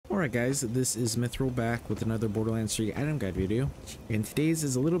Alright guys, this is Mithril back with another Borderlands 3 item guide video, and today's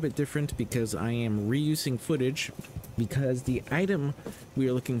is a little bit different because I am reusing footage because the item we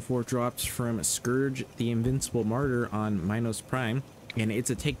are looking for drops from Scourge the Invincible Martyr on Minos Prime, and it's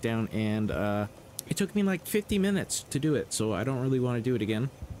a takedown, and it took me like 50 minutes to do it, so I don't really want to do it again.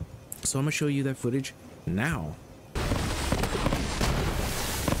 So I'm going to show you that footage now.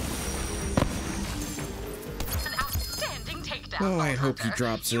 Oh, I hope he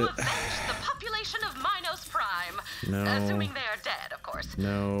drops it. You avenged the population of Minos Prime. No. Assuming they are dead, of course.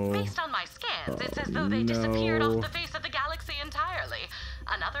 No. Based on my scans, it's as though they disappeared off the face of the galaxy entirely.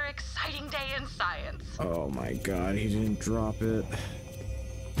 Another exciting day in science. Oh my god, he didn't drop it.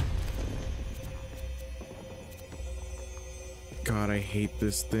 God, I hate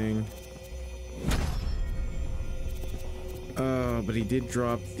this thing. But he did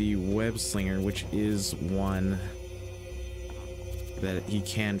drop the web slinger, which is one that he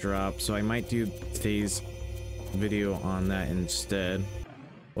can drop, so I might do today's video on that instead.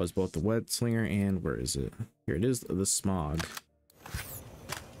 Was both the web slinger and where is it? Here it is, the smog.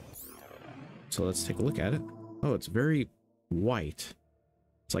 So let's take a look at it. Oh, it's very white.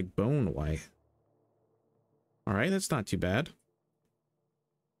 It's like bone white. All right, that's not too bad.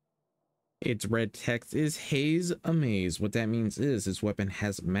 Its red text is Haze Amaze. What that means is this weapon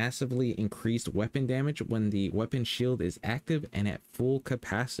has massively increased weapon damage when the weapon shield is active and at full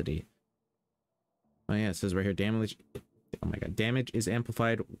capacity. Oh yeah, it says right here, damage. Oh my god, damage is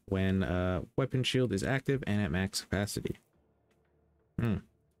amplified when weapon shield is active and at max capacity. All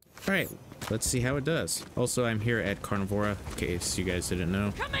right, let's see how it does. Also, I'm here at Carnivora, in case you guys didn't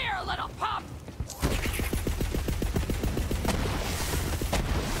know. Come here, little pup!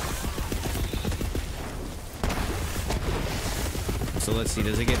 So let's see,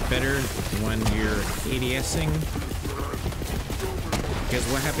 does it get better when you're ADSing? Because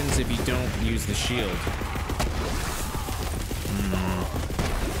what happens if you don't use the shield?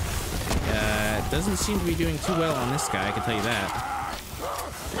 It doesn't seem to be doing too well on this guy, I can tell you that.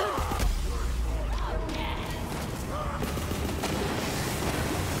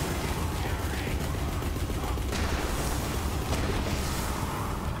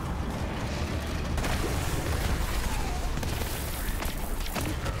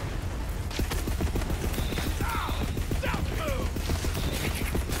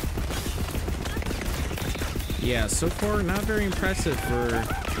 Yeah, so far not very impressive for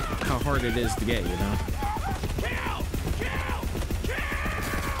how hard it is to get, you know.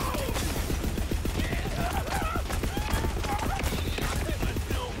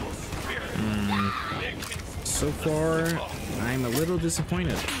 So far, I'm a little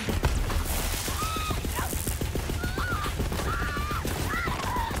disappointed.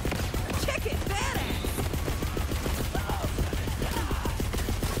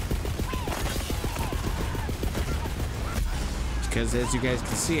 Because as you guys can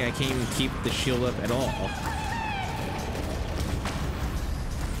see, I can't even keep the shield up at all.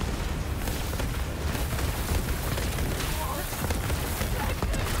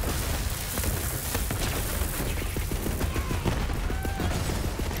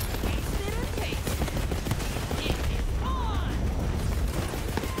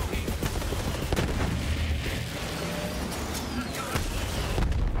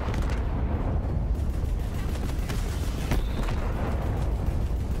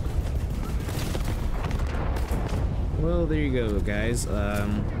 Well, there you go, guys.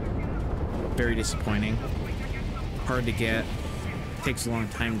 Very disappointing. Hard to get. Takes a long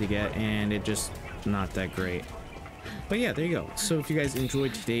time to get, and it just not that great. But yeah, there you go. So if you guys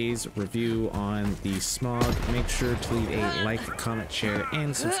enjoyed today's review on the Smog, make sure to leave a like, comment, share,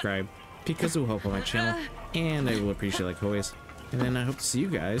 and subscribe because it will help on my channel, and I will appreciate it like always. And then I hope to see you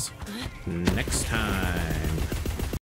guys next time.